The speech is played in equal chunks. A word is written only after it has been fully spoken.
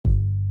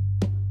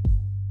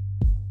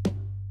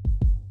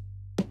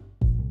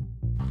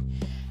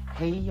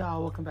Hey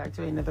y'all, welcome back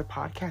to another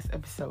podcast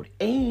episode.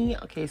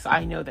 Okay, so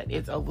I know that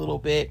it's a little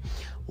bit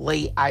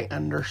late, I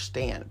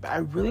understand, but I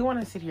really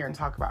want to sit here and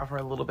talk about for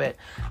a little bit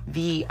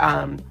the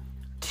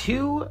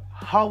two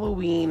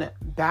Halloween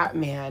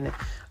Batman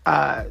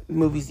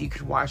movies you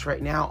can watch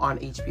right now on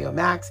HBO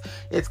Max.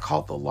 It's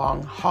called The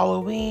Long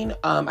Halloween.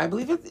 I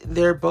believe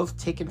they're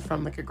both taken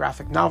from like a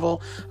graphic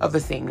novel of the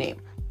same name.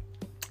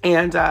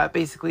 And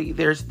basically,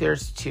 there's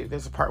two.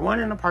 There's a part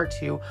 1 and a part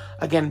 2.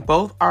 Again,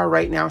 both are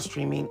right now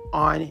streaming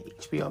on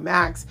HBO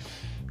Max.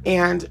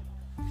 And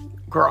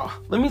girl,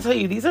 let me tell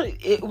you,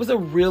 it was a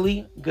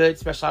really good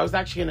special. I was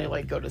actually gonna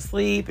like go to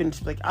sleep and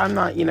just like, I'm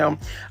not,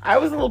 I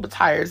was a little bit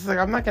tired. It's like,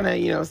 I'm not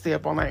gonna, stay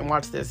up all night and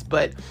watch this,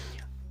 but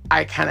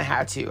I kind of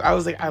had to. I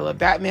was like, I love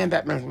Batman.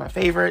 Batman's my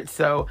favorite.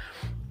 So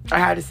I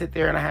had to sit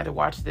there and I had to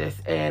watch this.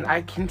 And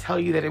I can tell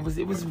you that it was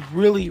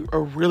really a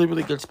really,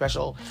 really good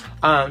special.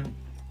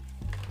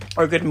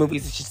 Or good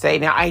movies, I should say.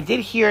 Now, I did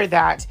hear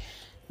that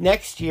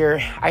next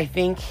year, I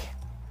think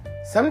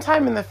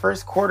sometime in the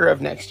first quarter of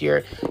next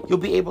year, you'll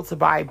be able to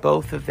buy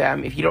both of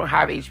them if you don't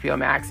have HBO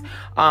Max,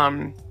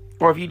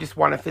 or if you just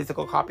want a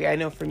physical copy. I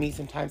know for me,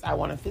 sometimes I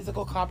want a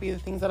physical copy of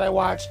the things that I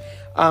watch,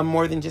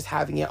 more than just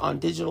having it on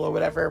digital or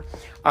whatever.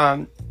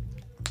 And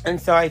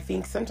so I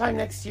think sometime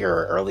next year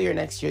or earlier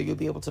next year, you'll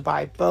be able to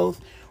buy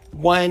both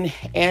 1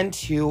 and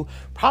 2,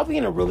 probably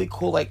in a really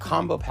cool like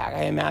combo pack,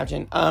 I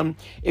imagine.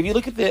 If you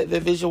look at the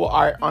visual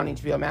art on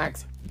HBO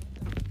Max,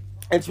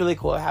 it's really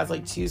cool. It has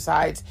like two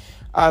sides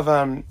of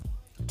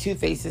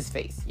Two-Face's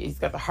face. He's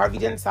got the Harvey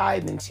Dent side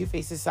and then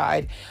Two-Face's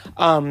side,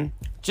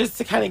 just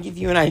to kind of give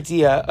you an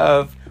idea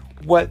of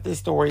what the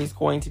story is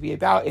going to be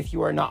about if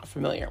you are not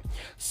familiar.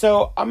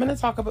 So I'm going to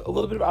talk a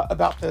little bit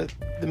about the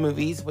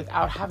movies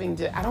without having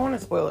to, I don't want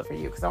to spoil it for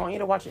you because I want you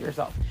to watch it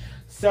yourself.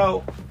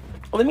 So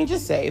let me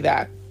just say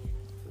that,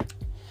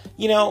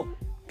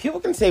 people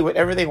can say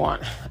whatever they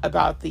want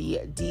about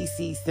the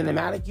DC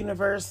cinematic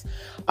universe.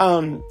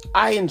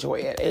 I enjoy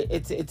it.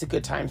 It's a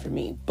good time for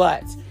me.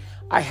 But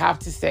I have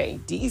to say,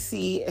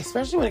 DC,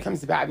 especially when it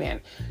comes to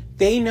Batman,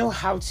 they know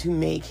how to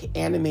make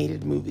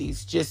animated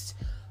movies just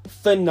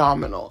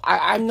phenomenal.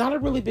 I'm not a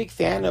really big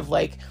fan of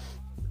like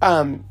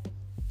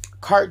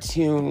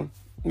cartoon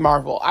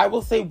Marvel. I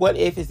will say What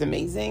If is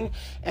amazing,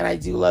 and I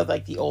do love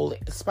like the old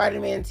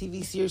Spider-Man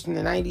TV series from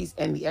the 90s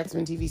and the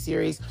X-Men TV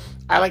series.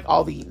 I like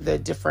all the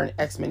different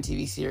X-Men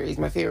TV series.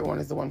 My favorite one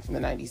is the one from the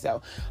 90s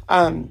though.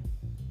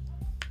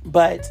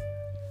 But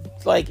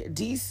like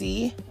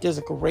DC does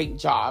a great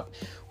job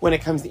when it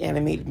comes to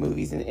animated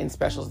movies and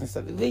specials and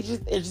stuff.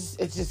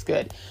 It's just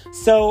good.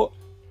 So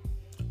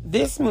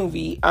this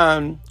movie,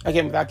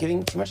 again, without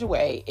giving too much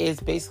away, is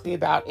basically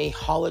about a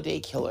holiday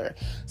killer.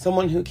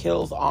 Someone who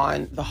kills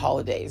on the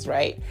holidays,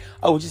 right?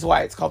 Which is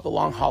why it's called The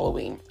Long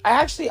Halloween.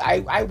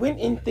 I went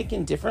in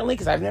thinking differently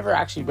because I've never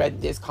actually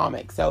read this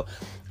comic. So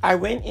I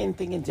went in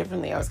thinking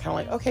differently. I was kind of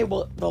like, okay,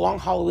 well, The Long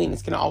Halloween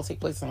is going to all take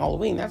place on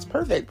Halloween. That's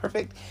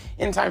perfect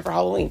in time for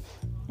Halloween.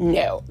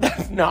 No,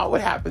 that's not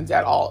what happens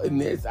at all in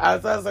this. I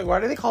was like,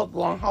 why do they call it The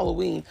Long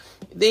Halloween?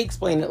 They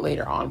explain it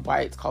later on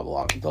why it's called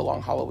The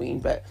Long Halloween,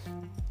 but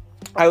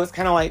I was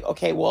kind of like,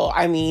 okay, well,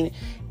 I mean,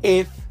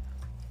 if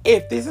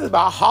this is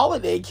about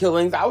holiday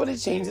killings, I would have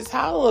changed the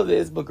title of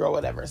this, but girl,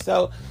 whatever.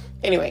 So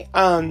anyway,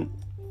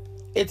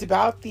 it's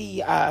about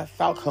the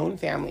Falcone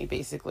family,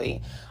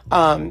 basically,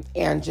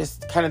 and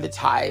just kind of the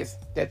ties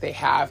that they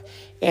have.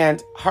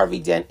 And Harvey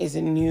Dent is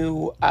a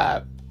new,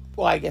 I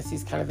guess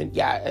he's kind of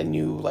a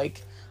new,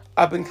 like,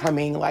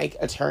 up-and-coming, like,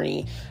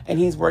 attorney, and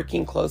he's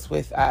working close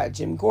with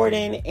Jim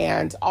Gordon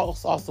and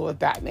also with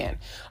Batman.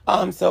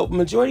 So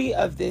majority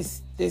of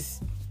these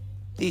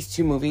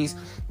two movies,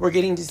 we're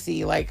getting to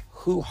see like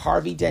who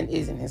Harvey Dent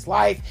is in his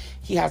life.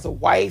 He has a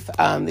wife.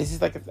 This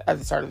is like at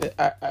the start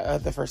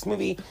of the first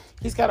movie.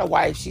 He's got a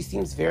wife. She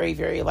seems very,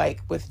 very like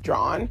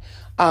withdrawn.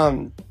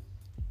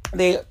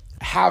 They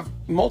have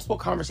multiple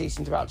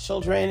conversations about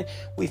children.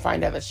 We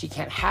find out that she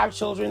can't have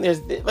children.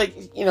 There's like,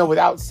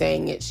 without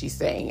saying it, she's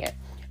saying it.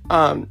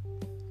 And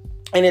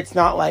it's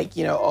not like,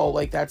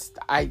 like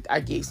I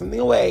gave something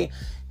away.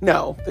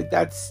 No, but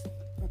that's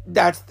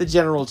the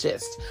general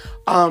gist.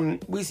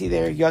 We see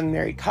they're a young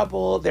married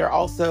couple.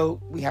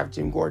 We have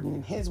Jim Gordon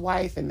and his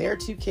wife and their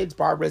 2 kids.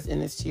 Barbara's in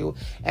this too,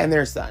 and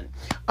their son.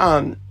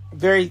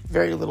 Very,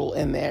 very little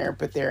in there,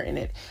 but they're in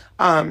it.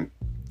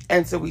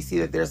 And so we see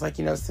that there's like,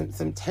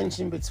 some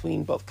tension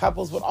between both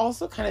couples, but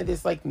also kind of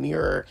this like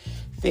mirror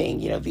thing,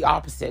 the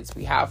opposites.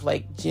 We have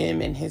like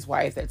Jim and his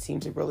wife that seem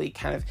to really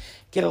kind of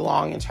get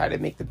along and try to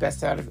make the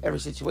best out of every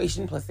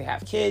situation. Plus they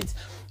have kids.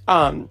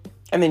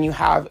 And then you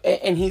have,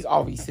 and he's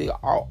obviously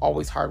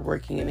always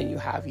hardworking. And then you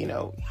have,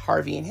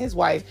 Harvey and his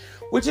wife,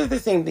 which is the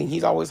same thing.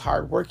 He's always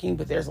hardworking,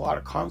 but there's a lot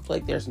of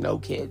conflict. There's no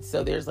kids.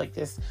 So there's like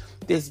this,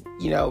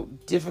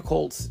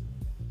 difficult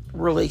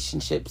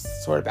relationships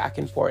sort of back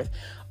and forth.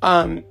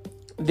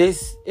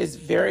 This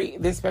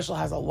special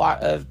has a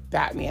lot of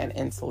Batman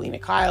and Selina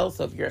Kyle.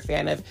 So if you're a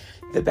fan of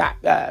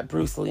the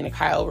Bruce Selina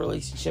Kyle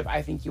relationship,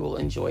 I think you will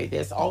enjoy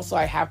this. Also,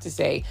 I have to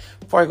say,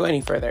 before I go any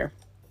further,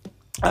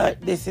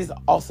 This is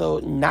also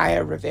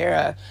Naya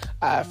Rivera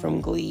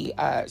from Glee.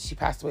 She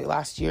passed away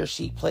last year.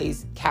 She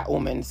plays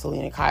Catwoman,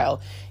 Selena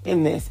Kyle,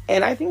 in this,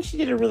 and I think she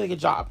did a really good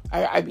job.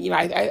 I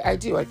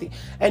do. I think,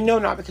 and no,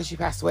 not because she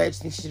passed away. I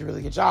just think she did a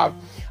really good job.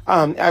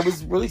 I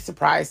was really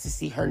surprised to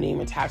see her name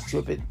attached to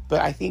it, but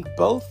I think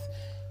both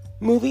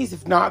movies,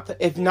 if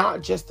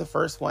not just the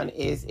first one,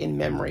 is in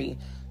memory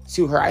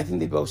to her. I think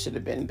they both should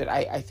have been, but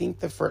I think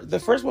the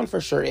first one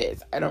for sure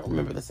is. I don't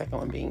remember the second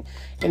one being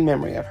in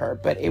memory of her,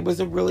 but it was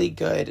a really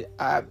good.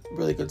 I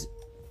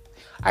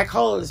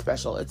call it a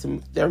special.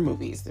 They're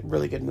movies,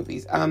 really good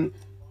movies.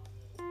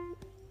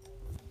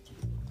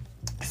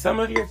 Some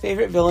of your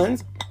favorite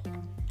villains,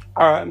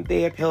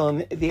 they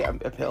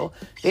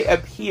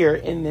appear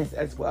in this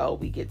as well.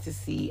 We get to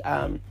see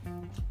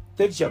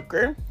the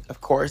Joker,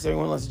 of course.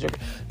 Everyone loves the Joker.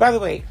 By the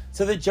way,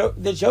 so the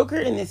Joker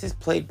in this is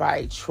played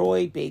by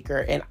Troy Baker,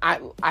 and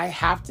I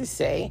have to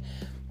say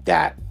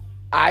that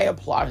I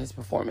applaud his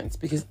performance,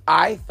 because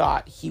I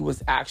thought he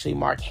was actually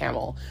Mark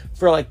Hamill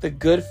for like the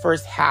good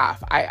first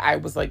half. I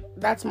was like,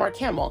 that's Mark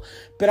Hamill,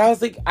 but I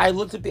was like, I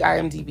looked at the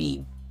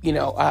IMDb,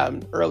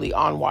 early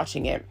on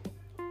watching it.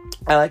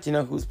 I like to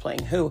know who's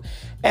playing who.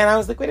 And I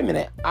was like, wait a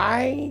minute.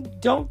 I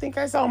don't think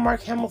I saw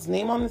Mark Hamill's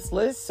name on this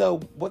list. So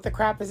what the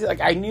crap is it?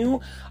 Like, I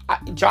knew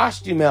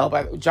Josh Duhamel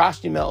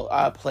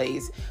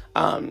plays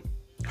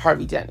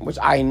Harvey Dent, which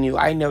I knew.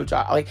 I know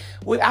Josh. Like,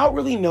 without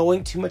really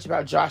knowing too much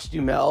about Josh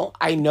Duhamel,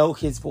 I know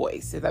his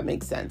voice, if that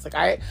makes sense.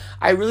 Like,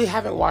 I really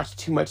haven't watched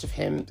too much of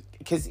him,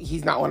 because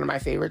he's not one of my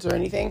favorites or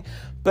anything,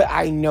 but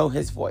I know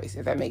his voice,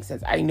 if that makes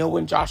sense. I know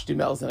when Josh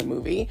Duhamel's in a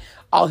movie,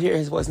 I'll hear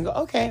his voice and go,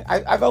 okay.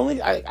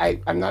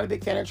 I'm not a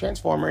big fan of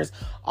Transformers,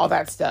 all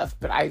that stuff,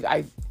 but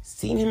I've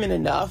seen him in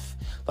enough,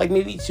 like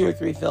maybe 2 or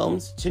 3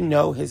 films, to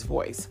know his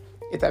voice.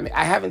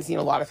 I haven't seen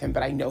a lot of him,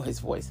 but I know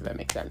his voice, if that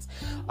makes sense.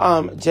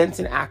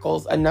 Jensen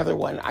Ackles, another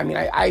one. I mean,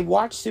 I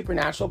watched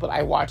Supernatural, but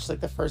I watched like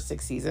the first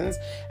 6 seasons,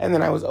 and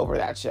then I was over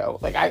that show.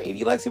 Like, if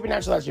you like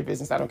Supernatural, that's your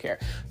business. I don't care.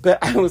 But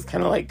I was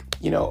kind of like,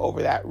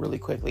 over that really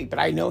quickly. But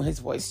I know his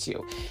voice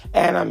too.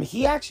 And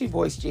he actually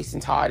voiced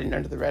Jason Todd in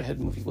Under the Red Hood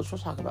movie, which we'll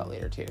talk about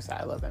later too. So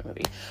I love that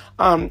movie.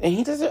 And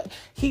he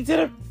did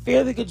a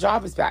fairly good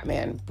job as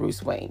Batman,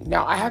 Bruce Wayne.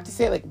 Now I have to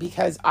say, like,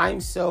 because I'm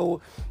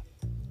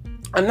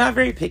not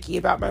very picky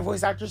about my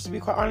voice actors, to be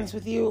quite honest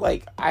with you.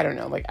 Like, I don't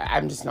know. Like,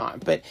 I'm just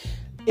not. But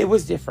it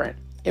was different.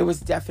 It was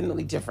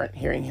definitely different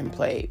hearing him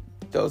play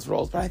those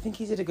roles. But I think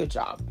he did a good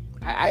job.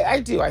 I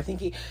do. I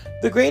think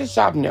the greatest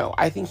job, no.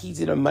 I think he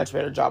did a much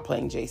better job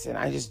playing Jason.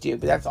 I just do.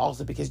 But that's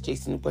also because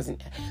Jason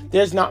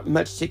there's not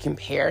much to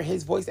compare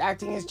his voice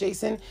acting as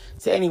Jason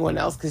to anyone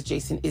else, because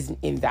Jason isn't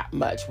in that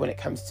much when it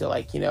comes to,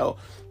 like,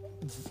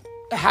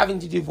 having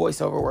to do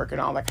voiceover work and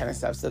all that kind of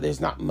stuff. So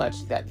there's not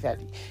much that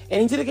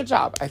and he did a good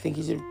job. I think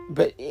he did,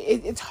 but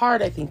it's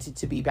hard, I think,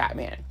 to be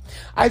Batman.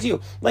 I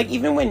do. Like,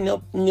 even when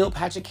Neil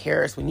Patrick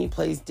Harris, when he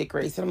plays Dick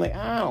Grayson, I'm like,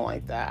 I don't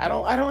like that. I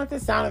don't like the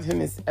sound of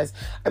him as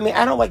I mean,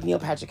 I don't like Neil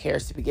Patrick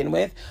Harris to begin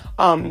with.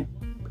 And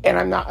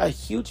I'm not a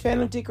huge fan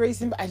of Dick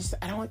Grayson, but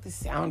I don't like the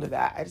sound of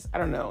that. I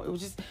don't know.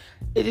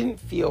 It didn't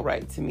feel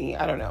right to me.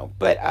 I don't know.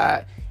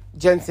 But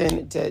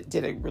Jensen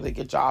did a really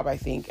good job, I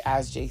think,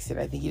 as Jason.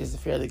 I think he does a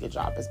fairly good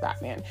job as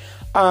Batman.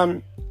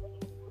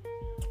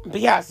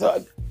 But yeah,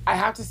 so I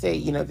have to say,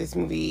 this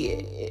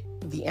movie,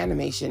 the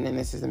animation in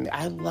this is amazing.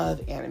 I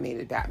love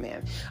animated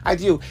Batman. I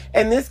do.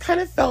 And this kind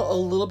of felt a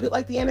little bit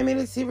like the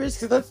animated series,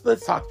 because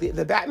let's talk.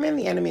 The Batman,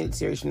 the animated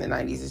series from the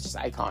 90s is just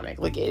iconic.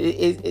 Like,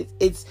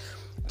 it's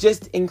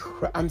just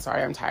incredible. I'm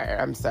sorry, I'm tired.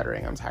 I'm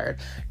stuttering. I'm tired.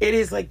 It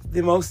is like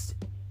the most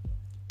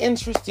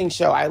interesting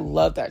show. I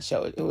love that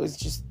show. It was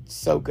just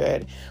so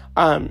good.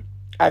 I've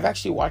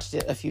actually watched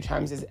it a few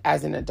times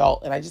as an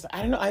adult, and I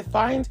don't know, I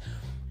find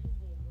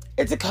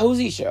it's a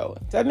cozy show.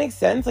 Does that make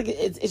sense? Like,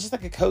 it's just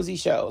like a cozy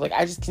show. Like,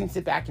 I just can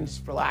sit back and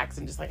just relax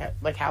and just have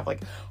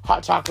like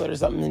hot chocolate or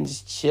something and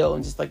just chill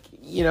and just, like,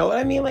 you know what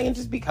I mean? Like, and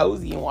just be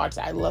cozy and watch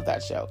it. I love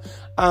that show.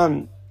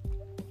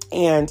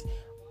 And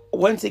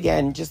once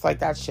again, just like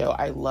that show,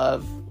 I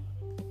love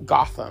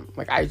Gotham.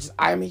 Like,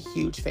 I'm a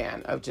huge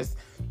fan of just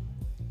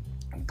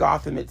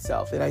Gotham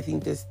itself, and I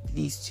think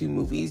these 2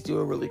 movies do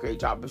a really great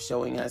job of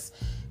showing us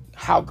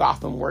how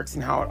Gotham works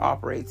and how it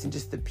operates, and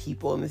just the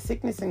people and the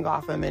sickness in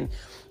Gotham. And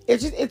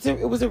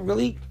it was a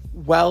really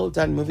well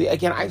done movie.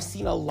 Again, I've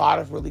seen a lot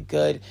of really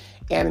good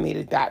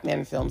animated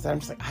Batman films, and I'm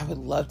just like, I would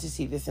love to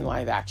see this in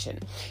live action.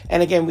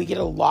 And again, we get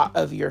a lot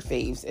of your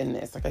faves in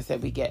this. Like I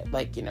said, we get,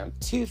 like,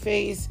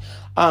 Two-Face,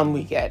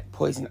 we get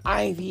Poison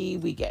Ivy,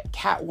 we get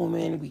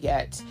Catwoman, we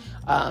get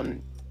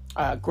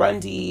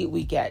Grundy,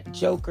 we get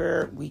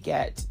Joker, we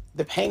get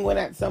the Penguin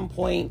at some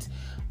point,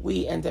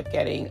 we end up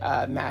getting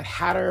Mad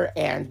Hatter,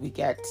 and we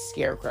get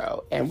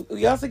Scarecrow, and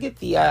we also get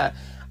the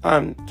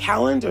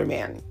Calendar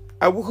Man,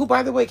 who,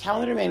 by the way,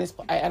 Calendar Man is,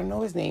 I don't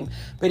know his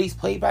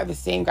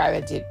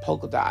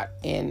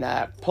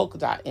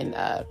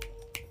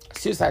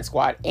Suicide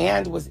Squad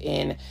and was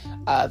in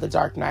The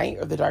Dark Knight,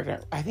 or The Dark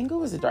Knight. I think it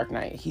was The Dark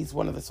Knight. He's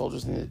one of the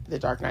soldiers in The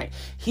Dark Knight.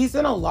 He's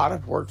done a lot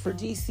of work for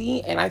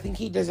DC, and I think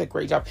he does a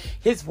great job.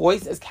 His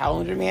voice as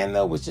Calendar Man,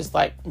 though, was just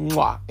like,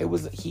 mwah.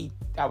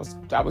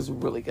 That was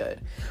really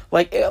good.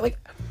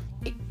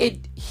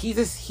 He's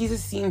a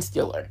scene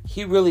stealer.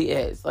 He really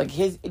is. Like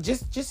his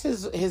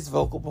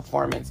vocal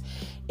performance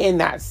in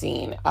that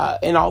scene,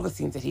 in all the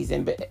scenes that he's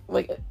in, but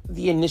like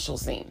the initial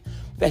scene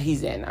that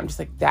he's in, I'm just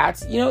like,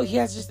 that's, he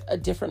has just a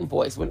different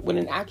voice. When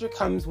an actor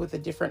comes with a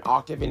different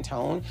octave and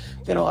tone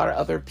than a lot of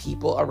other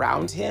people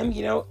around him,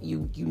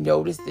 you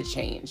notice the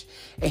change.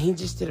 And he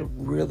just did a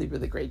really,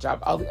 really great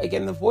job.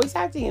 Again, the voice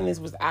acting in this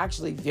was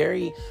actually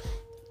very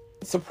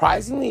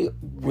surprisingly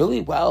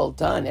really well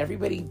done.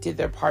 Everybody did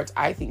their parts,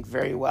 I think,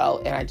 very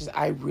well. And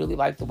I really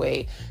liked the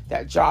way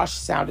that Josh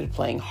sounded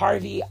playing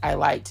Harvey. I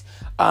liked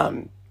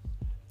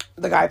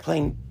the guy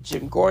playing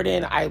Jim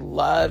Gordon. I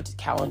loved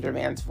Calendar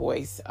Man's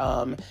voice.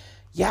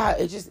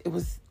 It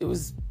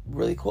was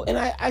really cool. And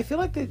I feel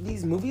like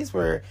these movies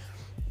were,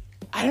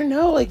 I don't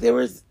know, like there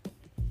was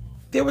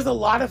a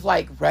lot of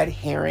like red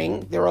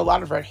herring. There were a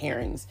lot of red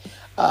herrings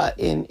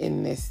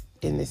in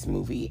this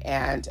movie.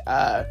 And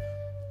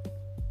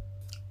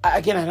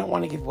again, I don't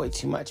want to give away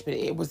too much, but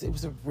it was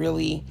a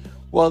really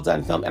well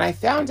done film. And I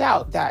found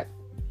out that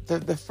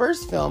the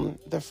first film,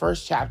 the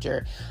first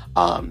chapter,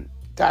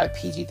 got a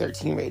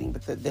PG-13 rating,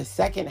 but the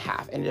second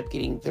half ended up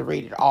getting the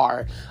rated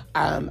R.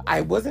 I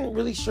wasn't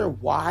really sure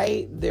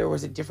why there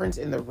was a difference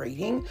in the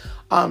rating.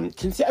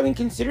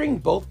 Considering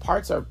both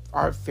parts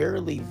are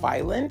fairly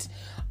violent,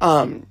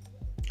 and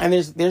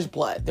there's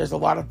blood. There's a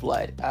lot of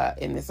blood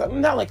in this.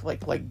 Not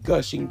like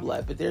gushing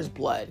blood, but there's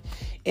blood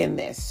in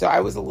this. So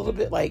I was a little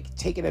bit like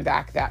taken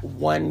aback that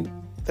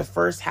the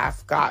first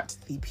half got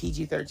the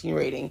PG-13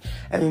 rating,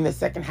 and then the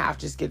second half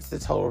just gets the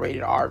total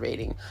rated R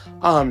rating.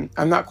 I'm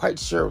not quite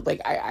sure.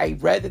 Like I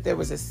read that there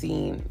was a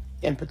scene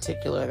in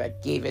particular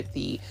that gave it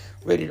the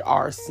rated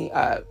R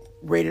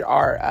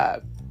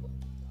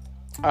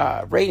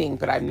rating,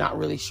 but I'm not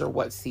really sure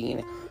what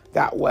scene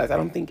that was. I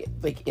don't think,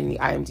 like in the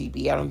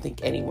IMDb, I don't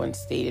think anyone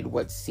stated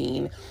what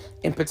scene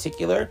in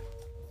particular.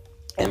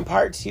 And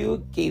part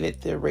 2 gave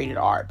it the rated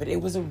R, but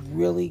it was a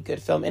really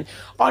good film. And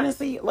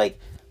honestly, like,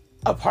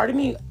 a part of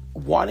me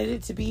wanted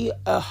it to be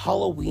a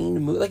Halloween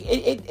movie. Like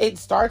it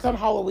starts on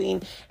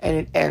Halloween and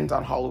it ends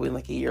on Halloween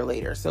like a year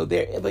later. So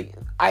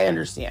I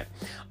understand.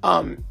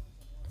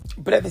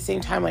 But at the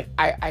same time, like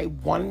I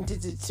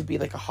wanted it to be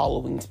like a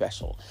Halloween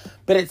special,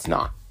 but it's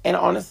not. And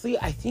honestly,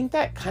 I think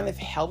that kind of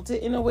helped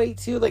it in a way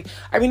too. Like,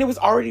 I mean,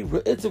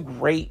 it's a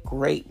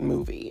great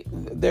movie.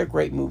 They're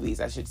great movies,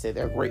 I should say.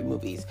 They're great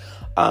movies.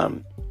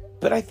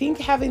 But I think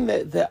having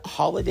the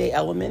holiday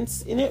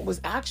elements in it was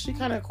actually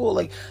kind of cool.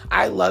 Like,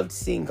 I loved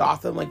seeing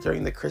Gotham, like,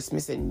 during the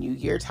Christmas and New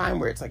Year time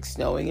where it's, like,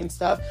 snowing and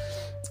stuff.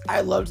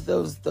 I loved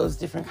those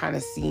different kind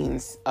of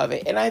scenes of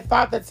it. And I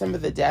thought that some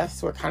of the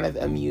deaths were kind of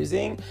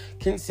amusing,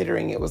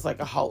 considering it was, like,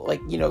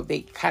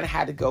 they kind of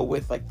had to go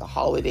with, like, the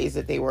holidays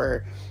that they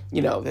were,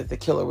 that the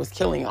killer was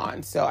killing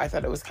on. So I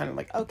thought it was kind of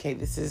like, okay,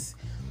 this is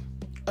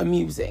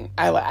amusing.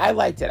 I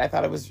liked it. I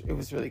thought it was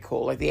really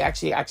cool. Like they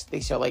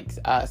actually show like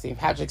St.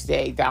 Patrick's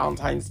Day,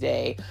 Valentine's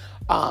Day,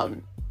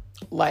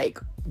 like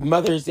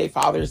Mother's Day,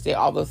 Father's Day,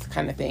 all those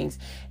kind of things.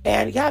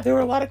 And yeah, there were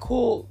a lot of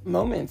cool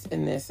moments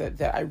in this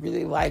that I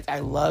really liked. I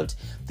loved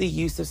the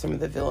use of some of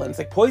the villains,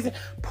 like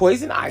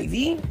Poison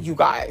Ivy. You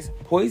guys,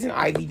 Poison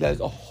Ivy does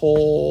a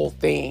whole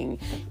thing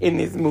in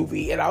this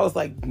movie, and I was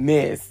like,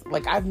 Miss,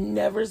 like I've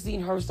never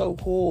seen her so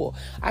cool.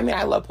 I mean,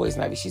 I love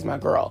Poison Ivy; she's my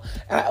girl,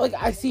 and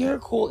I see her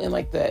cool in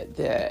like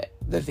the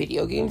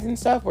video games and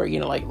stuff, where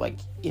like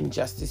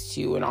Injustice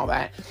 2 and all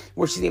that,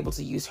 where she's able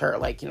to use her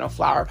like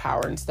flower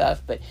power and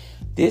stuff. But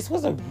this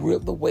was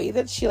the way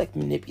that she like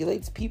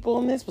manipulates people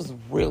in this was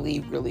really,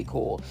 really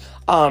cool.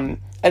 And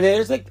then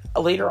there's like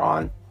later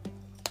on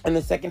in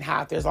the second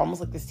half, there's almost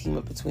like this team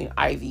up between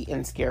Ivy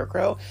and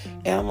Scarecrow,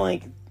 and I'm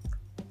like,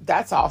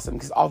 that's awesome,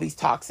 because all these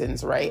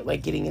toxins, right,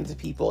 like getting into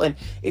people. And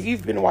if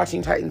you've been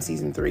watching Titans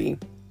season 3,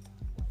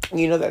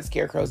 you know that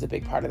Scarecrow is a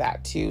big part of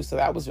that too. So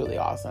that was really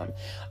awesome.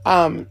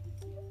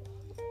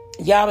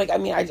 Yeah, like, I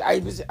mean, by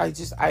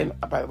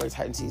the way,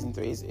 Titan season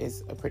 3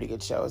 is a pretty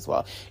good show as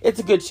well. It's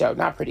a good show,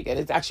 not pretty good.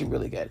 It's actually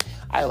really good.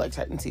 I like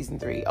Titan season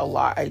 3 a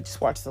lot. I just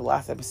watched the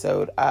last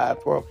episode,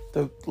 or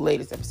the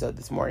latest episode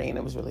this morning, and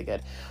it was really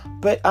good.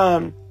 But,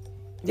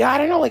 yeah, I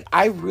don't know, like,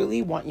 I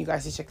really want you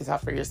guys to check this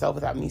out for yourself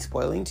without me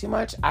spoiling too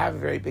much. I have a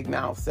very big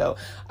mouth, so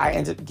I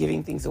end up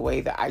giving things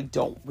away that I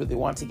don't really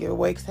want to give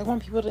away, because I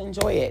want people to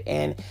enjoy it,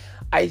 and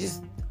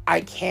I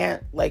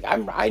can't, like,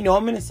 I know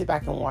I'm going to sit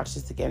back and watch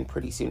this again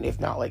pretty soon, if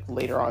not, like,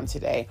 later on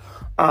today,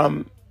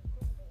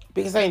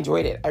 because I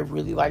enjoyed it. I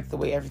really liked the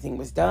way everything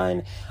was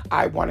done.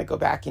 I want to go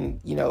back and,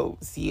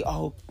 see,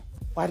 oh,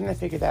 why didn't I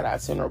figure that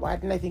out sooner? Why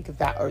didn't I think of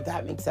that? Or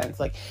that makes sense.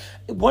 Like,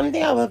 one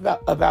thing I love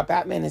about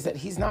Batman is that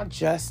he's not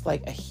just,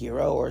 like, a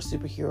hero or a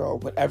superhero or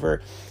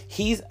whatever.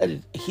 He's a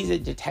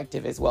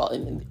detective as well,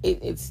 and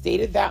it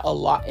stated that a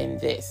lot in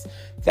this,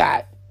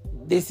 that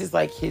this is,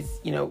 like, his,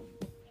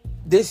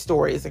 this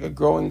story is like a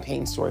growing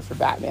pain story for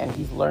Batman.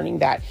 He's learning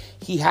that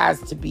he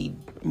has to be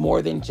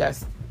more than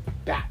just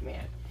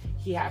Batman.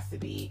 He has to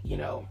be, you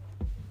know,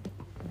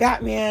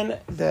 Batman,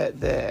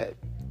 the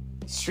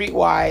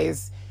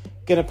streetwise,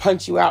 gonna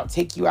punch you out,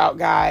 take you out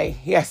guy.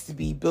 He has to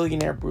be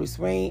billionaire Bruce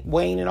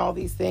Wayne and all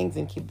these things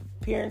and keep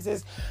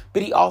appearances,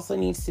 but he also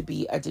needs to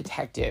be a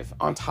detective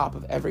on top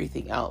of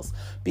everything else,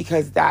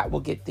 because that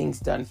will get things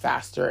done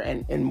faster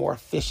and more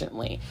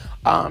efficiently.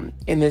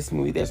 In this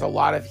movie, there's a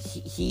lot of,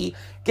 he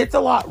gets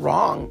a lot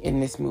wrong in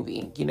this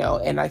movie, you know,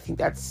 and I think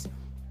that's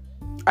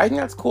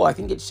cool. I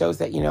think it shows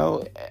that, you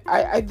know,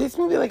 this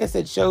movie, like I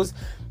said,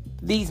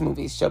 these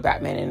movies show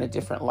Batman in a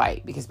different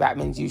light, because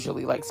Batman's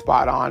usually like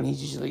spot on.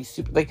 He's usually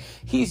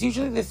he's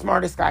usually the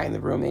smartest guy in the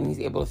room, and he's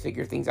able to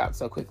figure things out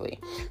so quickly.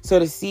 So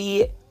to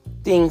see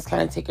things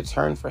kind of take a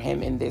turn for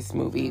him in this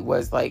movie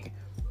was like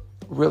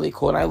really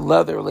cool. And I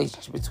love the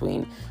relationship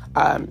between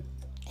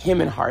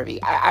him and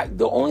Harvey.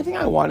 The only thing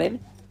I wanted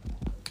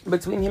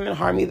between him and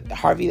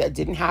Harvey that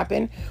didn't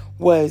happen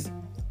was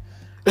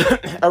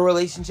a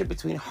relationship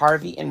between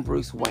Harvey and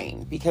Bruce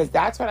Wayne, because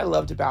that's what I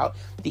loved about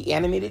the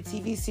animated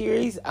TV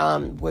series,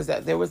 was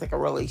that there was like a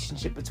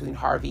relationship between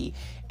Harvey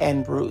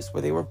and Bruce,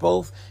 where they were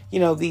both, you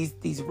know,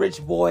 these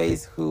rich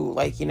boys who,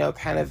 like, you know,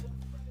 kind of,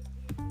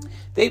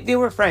 they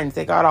were friends,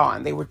 they got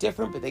on, they were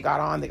different, but they got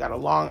on, they got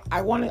along.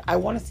 I want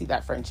to see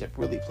that friendship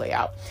really play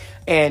out.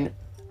 And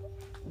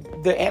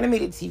the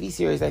animated TV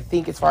series, I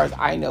think, as far as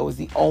I know, is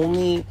the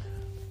only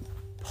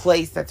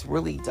place that's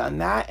really done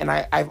that. And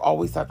I've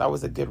always thought that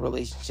was a good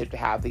relationship to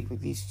have,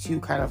 these two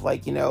kind of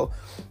like, you know,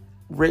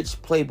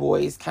 rich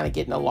playboys kind of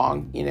getting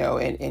along, you know,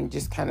 and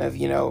just kind of,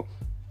 you know,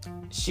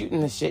 shooting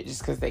the shit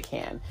just because they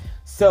can.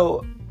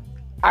 So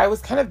I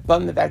was kind of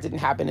bummed that didn't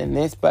happen in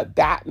this, but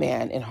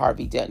Batman and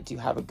Harvey Dent do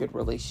have a good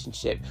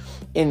relationship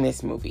in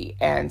this movie.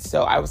 And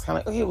so I was kind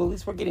of like, okay, well, at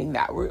least we're getting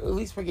that. At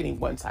least we're getting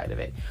one side of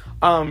it.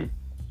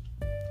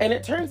 And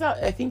it turns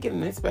out, I think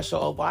in this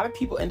special, a lot of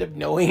people end up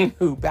knowing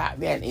who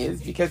Batman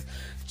is, because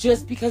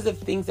of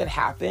things that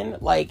happen,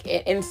 like,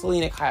 and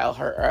Selena Kyle,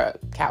 her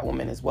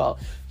Catwoman as well,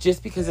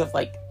 just because of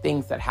like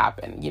things that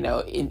happen, you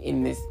know,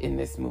 in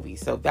this movie.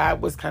 So that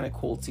was kind of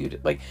cool too.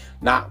 Like,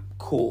 not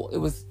cool. It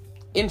was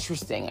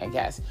interesting, I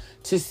guess,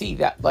 to see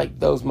that, like,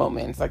 those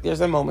moments. Like,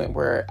 there's a moment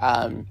where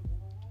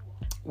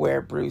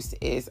Bruce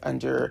is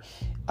under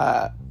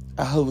a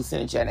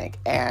hallucinogenic,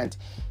 and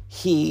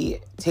he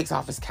takes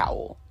off his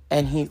cowl,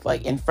 and he's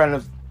like in front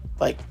of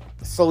like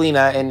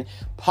Selena and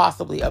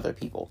possibly other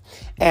people,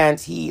 and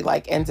he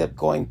like ends up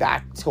going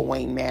back to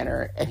Wayne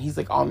Manor, and he's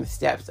like on the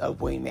steps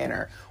of Wayne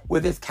Manor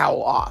with his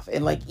cowl off.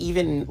 And like,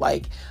 even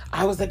like,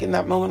 I was like in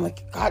that moment,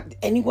 like, God,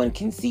 anyone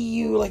can see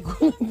you, like,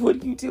 what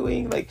are you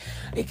doing? Like,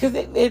 because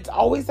it's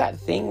always that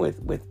thing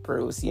with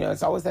Bruce, you know,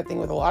 it's always that thing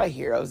with a lot of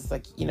heroes. It's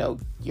like, you know,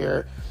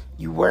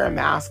 you wear a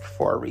mask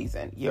for a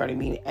reason, you know what I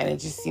mean? And it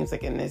just seems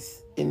like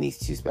in these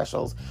two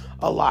specials,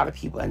 a lot of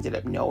people ended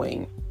up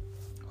knowing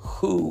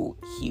who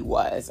he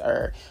was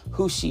or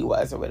who she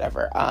was or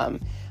whatever.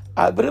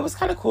 But it was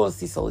kind of cool to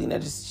see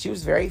Selena. She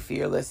was very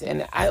fearless,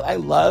 and I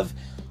love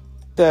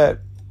the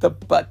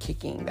butt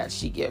kicking that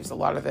she gives a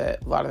lot of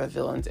the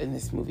villains in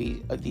this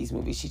movie, these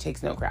movies. She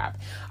takes no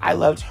crap. I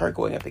loved her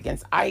going up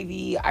against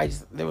Ivy.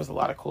 There was a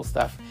lot of cool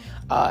stuff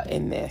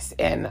in this,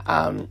 and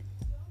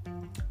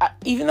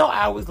even though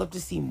I always love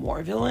to see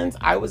more villains,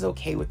 I was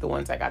okay with the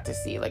ones I got to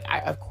see. Like,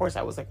 of course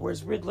I was like,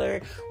 where's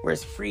Riddler?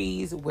 Where's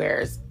Freeze?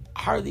 Where's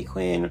Harley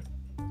Quinn?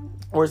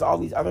 Where's all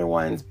these other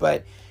ones?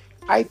 But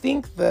I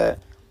think the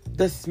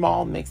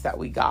small mix that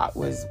we got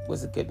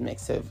was a good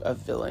mix of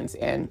villains.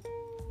 And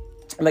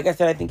like I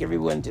said, I think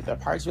everyone did their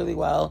parts really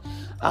well.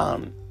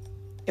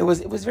 It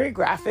was very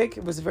graphic.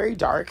 It was very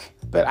dark,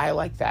 but I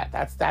like that.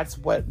 That's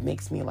what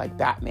makes me like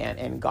Batman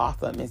and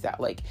Gotham, is that,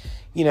 like,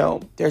 you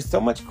know, there's so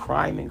much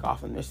crime in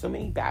Gotham. There's so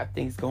many bad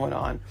things going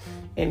on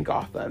in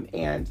Gotham,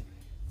 and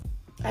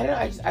I don't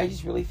know, I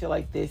just really feel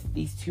like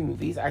these two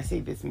movies, I say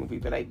this movie,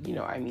 but I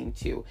mean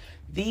two,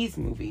 these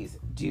movies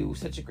do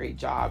such a great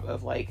job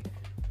of like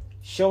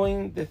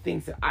showing the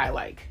things that I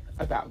like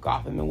about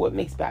Gotham and what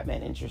makes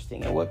Batman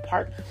interesting. And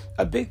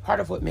a big part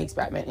of what makes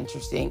Batman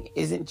interesting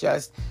isn't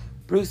just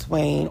Bruce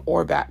Wayne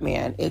or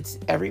Batman, it's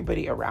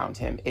everybody around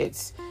him.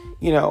 It's,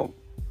 you know,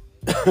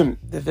 the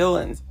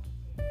villains,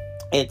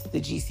 it's the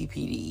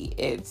GCPD,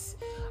 it's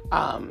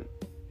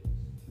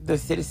the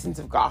citizens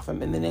of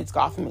Gotham, and then it's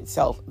Gotham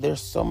itself.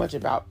 There's so much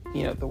about,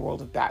 you know, the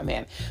world of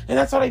Batman. And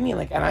that's what I mean.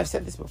 Like, and I've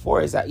said this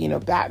before, is that, you know,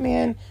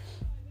 Batman,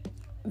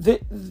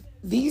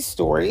 these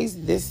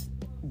stories, this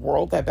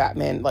world that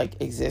Batman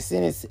like exists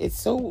in, it's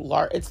so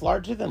large, it's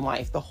larger than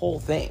life, the whole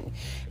thing.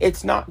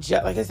 It's not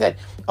just, like I said,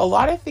 a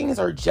lot of things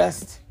are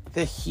just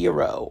the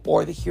hero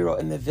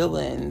and the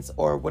villains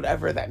or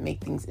whatever that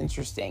make things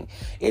interesting.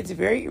 It's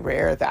very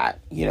rare that,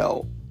 you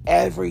know,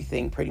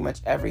 pretty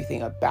much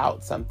everything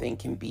about something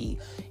can be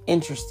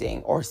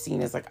interesting or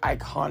seen as like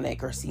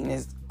iconic or seen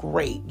as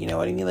great. You know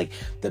what I mean? Like,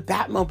 the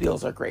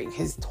Batmobiles are great.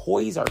 His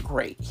toys are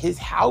great. His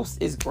house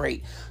is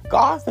great.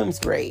 Gotham's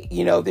great.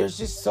 You know, there's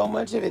just so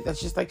much of it that's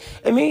just like,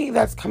 and maybe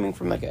that's coming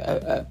from like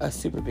a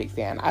super big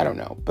fan. I don't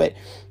know. But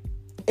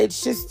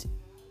it's just,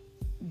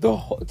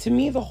 to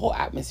me, the whole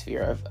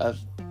atmosphere of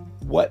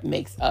what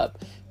makes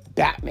up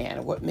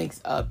Batman, what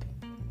makes up,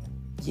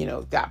 you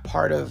know, that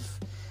part of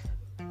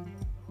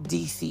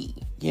DC,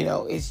 you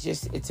know,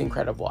 it's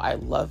incredible. I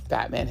love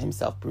Batman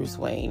himself, Bruce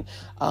Wayne.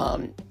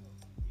 And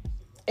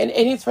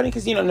it's funny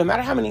because, you know, no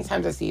matter how many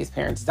times I see his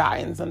parents die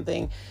in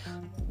something,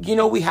 you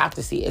know, we have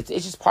to see it.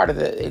 It's just part of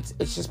it's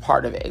just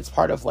part of it. It's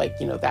part of, like,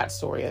 you know, that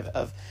story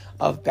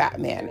of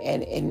Batman.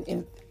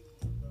 And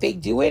they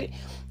do it.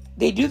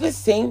 They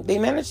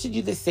manage to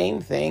do the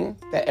same thing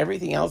that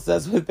everything else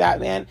does with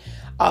Batman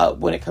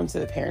when it comes to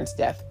the parents'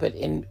 death, but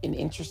in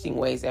interesting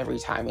ways every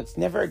time. It's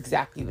never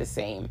exactly the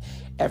same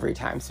every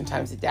time.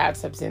 Sometimes the dad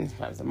steps in,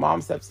 sometimes the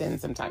mom steps in,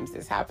 sometimes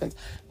this happens,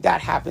 that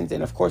happens,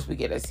 and of course we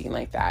get a scene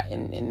like that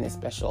in this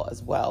special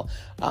as well.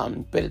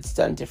 But it's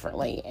done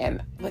differently.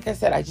 And like I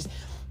said,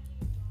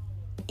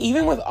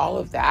 even with all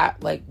of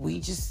that, like,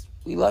 we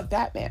love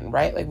Batman,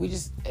 right? Like,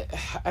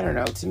 I don't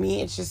know. To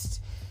me,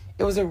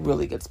 it was a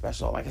really good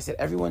special. Like I said,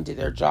 everyone did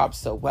their job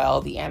so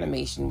well. The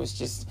animation was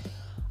just,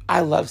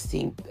 I love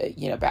seeing,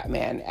 you know,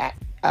 Batman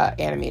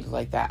animated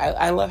like that.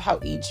 I love how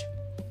each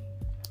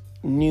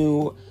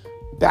new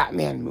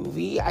Batman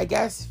movie, I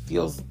guess,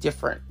 feels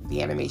different.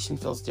 The animation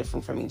feels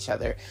different from each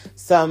other.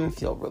 Some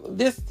feel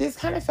this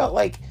kind of felt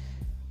like,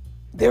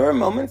 there were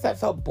moments that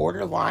felt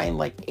borderline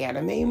like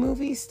anime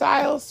movie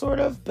style, sort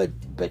of, but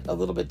a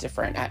little bit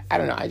different. I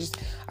don't know.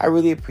 I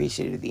really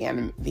appreciated the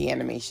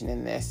animation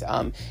in this.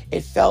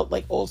 It felt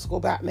like old school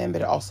Batman,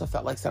 but it also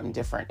felt like something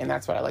different, and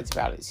that's what I liked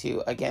about it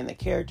too. Again, the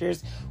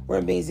characters were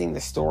amazing.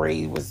 The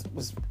story was.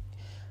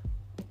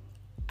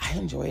 I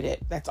enjoyed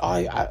it. That's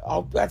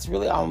all. That's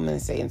really all I'm going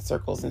to say in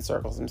circles and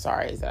circles. I'm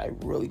sorry, is that I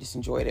really just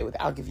enjoyed it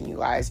without giving you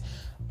guys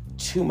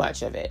too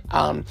much of it.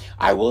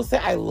 I will say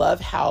I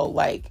love how,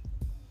 like,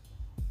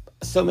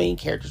 so many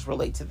characters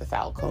relate to the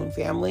Falcone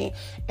family,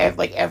 and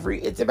like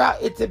it's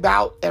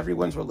about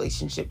everyone's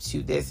relationship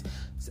to this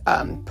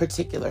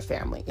particular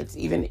family. It's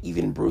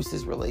even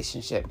Bruce's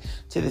relationship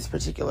to this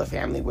particular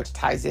family, which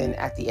ties in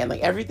at the end.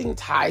 Like, everything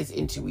ties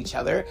into each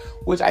other,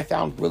 which I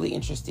found really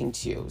interesting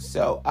too.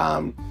 So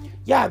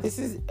yeah, this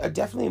is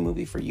definitely a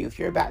movie for you. If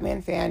you're a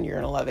Batman fan, you're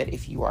gonna love it.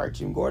 If you are a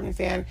Jim Gordon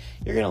fan,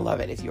 you're gonna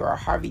love it. If you are a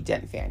Harvey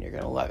Dent fan, you're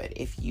gonna love it.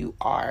 If you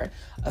are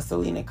a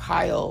Selina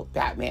Kyle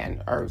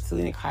Batman or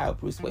Selina Kyle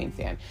Bruce Wayne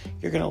fan,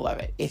 you're gonna love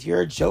it. If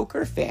you're a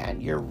Joker fan,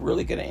 you're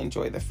really gonna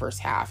enjoy the first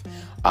half.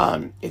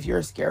 If you're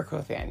a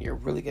Scarecrow fan, you're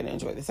really gonna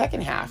enjoy the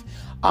second half.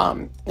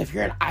 If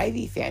you're an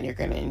Ivy fan, you're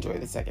gonna enjoy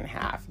the second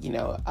half. You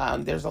know,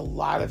 there's a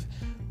lot of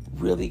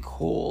really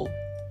cool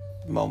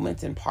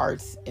moments and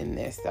parts in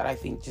this that I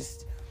think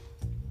just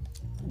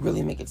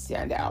really make it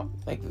stand out.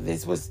 Like,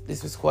 this was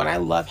cool, and I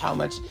love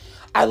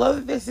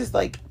that this is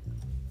like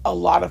a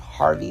lot of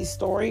Harvey's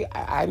story.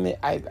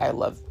 I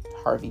love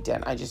Harvey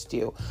Dent. I just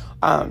do,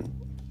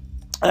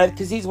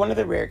 because he's one of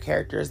the rare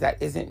characters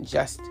that isn't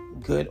just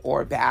good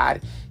or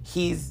bad.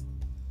 He's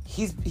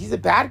a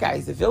bad guy.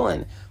 He's a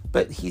villain,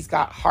 but he's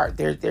got heart.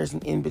 There's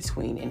an in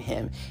between in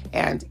him,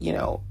 and you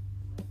know,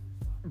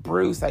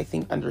 Bruce, I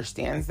think,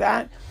 understands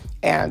that,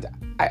 and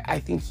I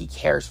think he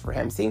cares for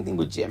him. Same thing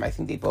with Jim. I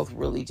think they both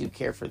really do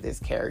care for this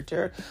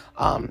character,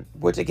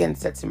 which again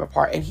sets him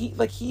apart. And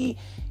he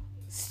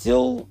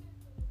still,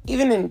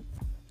 even in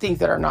things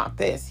that are not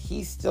this,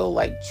 he still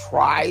like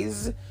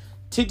tries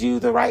to do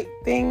the right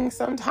thing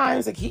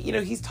sometimes. Like,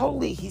 he's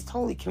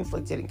totally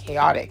conflicted and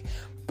chaotic,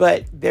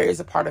 but there is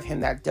a part of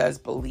him that does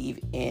believe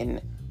in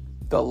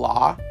the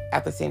law.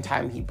 At the same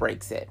time, he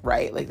breaks it,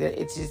 right? Like,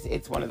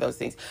 it's one of those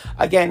things.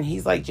 Again,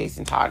 he's like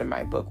Jason Todd in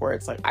my book, where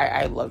it's like,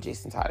 I love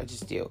Jason Todd, I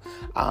just do.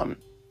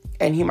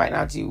 And he might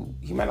not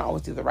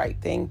always do the right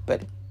thing,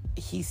 but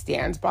he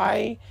stands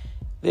by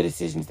the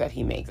decisions that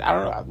he makes. I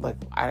don't know, like,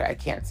 I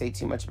can't say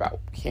too much about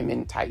him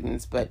in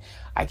Titans, but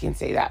I can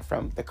say that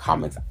from the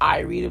comics I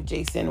read of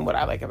Jason and what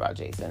I like about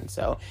Jason.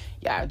 So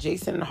yeah,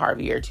 Jason and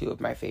Harvey are two of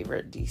my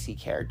favorite DC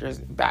characters,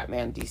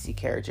 Batman DC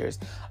characters.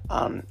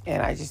 And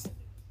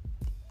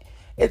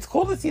it's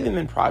cool to see them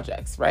in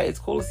projects, right? It's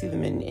cool to see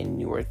them in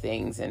newer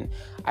things. And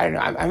I don't know,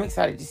 I'm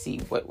excited to see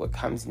what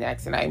comes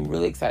next. And I'm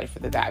really excited for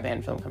the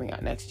Batman film coming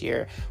out next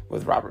year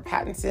with Robert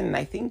Pattinson. And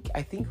I think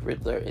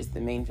Riddler is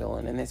the main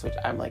villain in this, which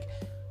I'm like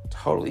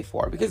totally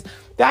for, because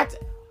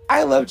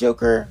I love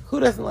Joker. Who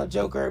doesn't love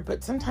Joker?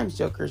 But sometimes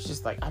Joker's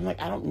just like, I'm like,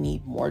 I don't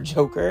need more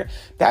Joker.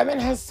 Batman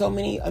has so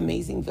many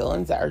amazing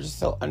villains that are just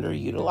so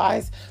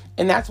underutilized.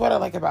 And that's what I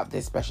like about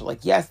this special.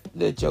 Like, yes,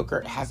 the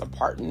Joker has a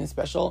part in this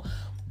special,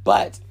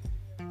 but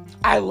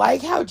I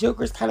like how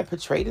Joker's kind of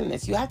portrayed in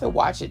this. You have to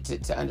watch it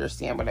to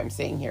understand what I'm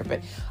saying here,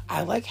 but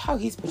I like how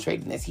he's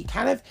portrayed in this. He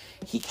kind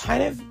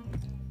of,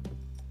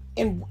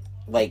 in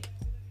like,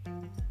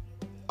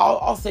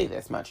 I'll say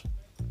this much.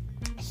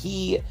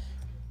 He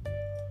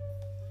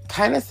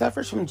kind of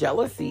suffers from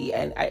jealousy,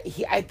 and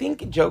I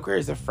think Joker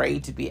is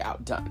afraid to be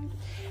outdone.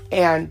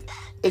 And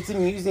it's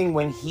amusing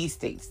when he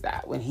states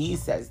that, when he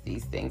says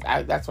these things.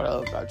 That's what I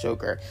love about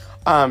Joker.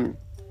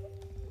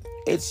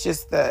 It's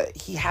just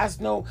he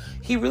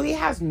really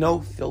has no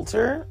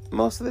filter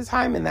most of the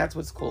time, and that's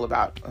what's cool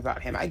about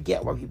him. I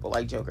get why people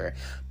like Joker,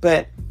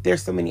 but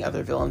there's so many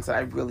other villains that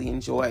I really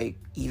enjoy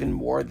even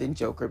more than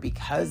Joker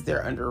because they're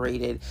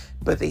underrated,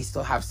 but they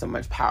still have so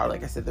much power.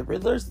 Like I said, the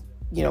Riddler's,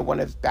 one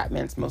of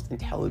Batman's most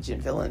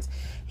intelligent villains.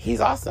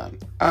 He's awesome.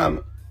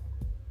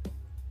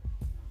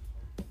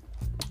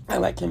 I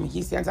like him.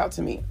 He stands out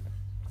to me.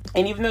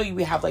 And even though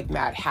we have like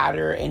Mad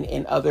Hatter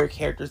and other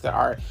characters that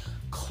are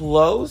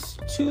close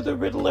to the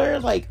Riddler,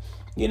 like,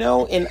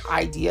 in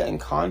idea and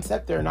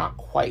concept, they're not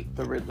quite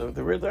the Riddler.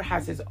 The Riddler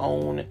has his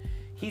own,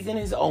 he's in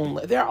his own,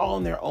 they're all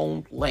in their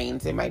own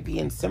lanes. They might be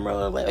in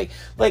similar, like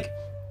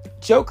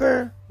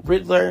Joker,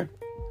 Riddler,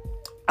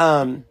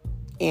 and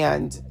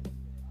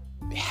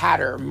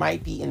Hatter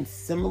might be in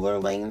similar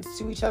lanes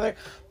to each other,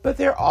 but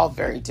they're all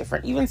very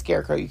different. Even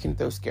Scarecrow, you can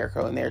throw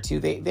Scarecrow in there too.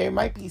 They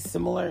might be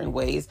similar in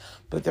ways,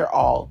 but they're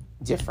all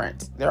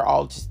different. They're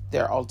all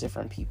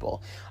different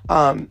people.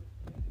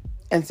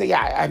 And so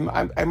yeah,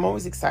 I'm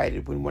always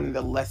excited when one of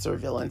the lesser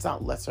villains,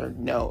 less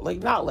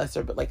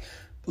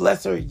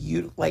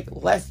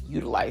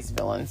utilized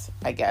villains,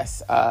 I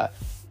guess,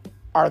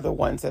 are the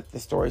ones that the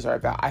stories are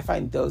about. I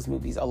find those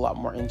movies a lot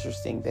more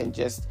interesting than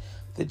just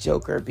the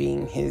Joker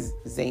being his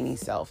zany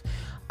self.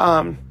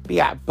 But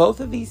yeah, both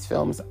of these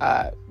films,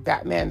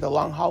 Batman The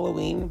Long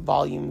Halloween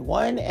Volume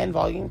 1 and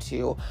Volume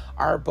 2,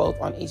 are both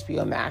on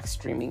HBO Max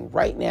streaming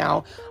right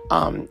now.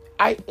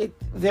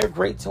 They're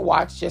great to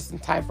watch just in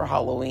time for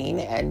Halloween,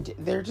 and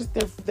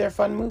they're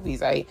fun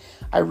movies. I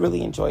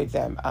really enjoyed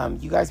them.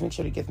 You guys make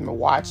sure to give them a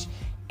watch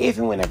if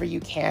and whenever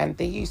you can.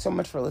 Thank you so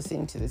much for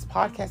listening to this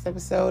podcast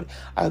episode.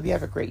 I hope you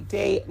have a great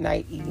day,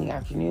 night, evening,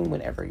 afternoon,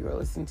 whenever you're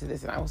listening to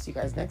this, and I will see you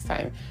guys next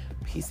time.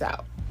 Peace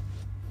out.